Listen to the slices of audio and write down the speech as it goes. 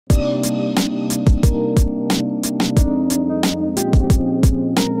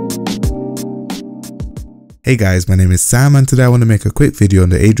Hey guys, my name is Sam and today I want to make a quick video on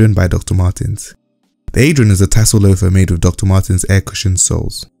the Adrian by Dr. Martens. The Adrian is a tassel loafer made with Dr. Martens air cushioned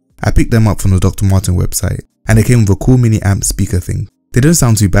soles. I picked them up from the Dr. Martens website and they came with a cool mini amp speaker thing. They don't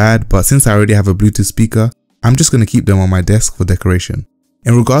sound too bad, but since I already have a Bluetooth speaker, I'm just going to keep them on my desk for decoration.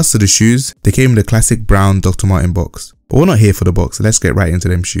 In regards to the shoes, they came in the classic brown Dr. Martens box, but we're not here for the box, so let's get right into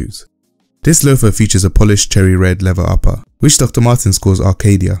them shoes. This loafer features a polished cherry red leather upper, which Dr. Martens calls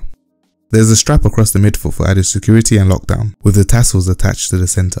Arcadia. There's a strap across the midfoot for added security and lockdown, with the tassels attached to the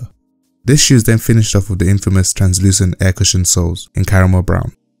center. This shoe is then finished off with the infamous translucent air cushioned soles in caramel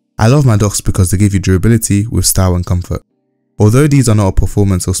brown. I love my Docs because they give you durability with style and comfort. Although these are not a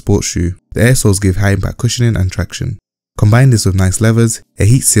performance or sports shoe, the air soles give high impact cushioning and traction. Combine this with nice levers, a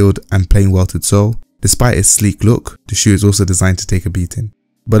heat sealed and plain welted sole. Despite its sleek look, the shoe is also designed to take a beating.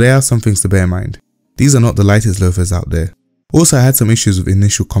 But there are some things to bear in mind. These are not the lightest loafers out there. Also, I had some issues with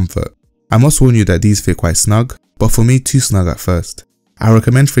initial comfort. I must warn you that these fit quite snug, but for me too snug at first. I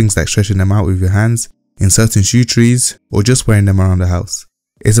recommend things like stretching them out with your hands, inserting shoe trees, or just wearing them around the house.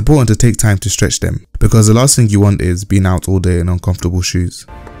 It's important to take time to stretch them, because the last thing you want is being out all day in uncomfortable shoes.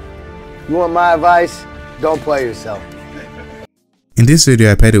 You want my advice? Don't play yourself. In this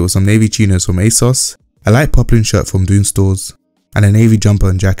video I paired it with some navy chinos from ASOS, a light poplin shirt from Dune Stores, and a navy jumper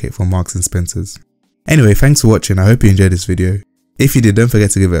and jacket from Marks & Spencer's. Anyway, thanks for watching, I hope you enjoyed this video. If you did, don't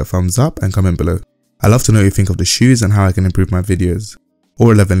forget to give it a thumbs up and comment below. I'd love to know what you think of the shoes and how I can improve my videos. All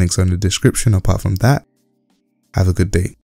relevant links are in the description. Apart from that, have a good day.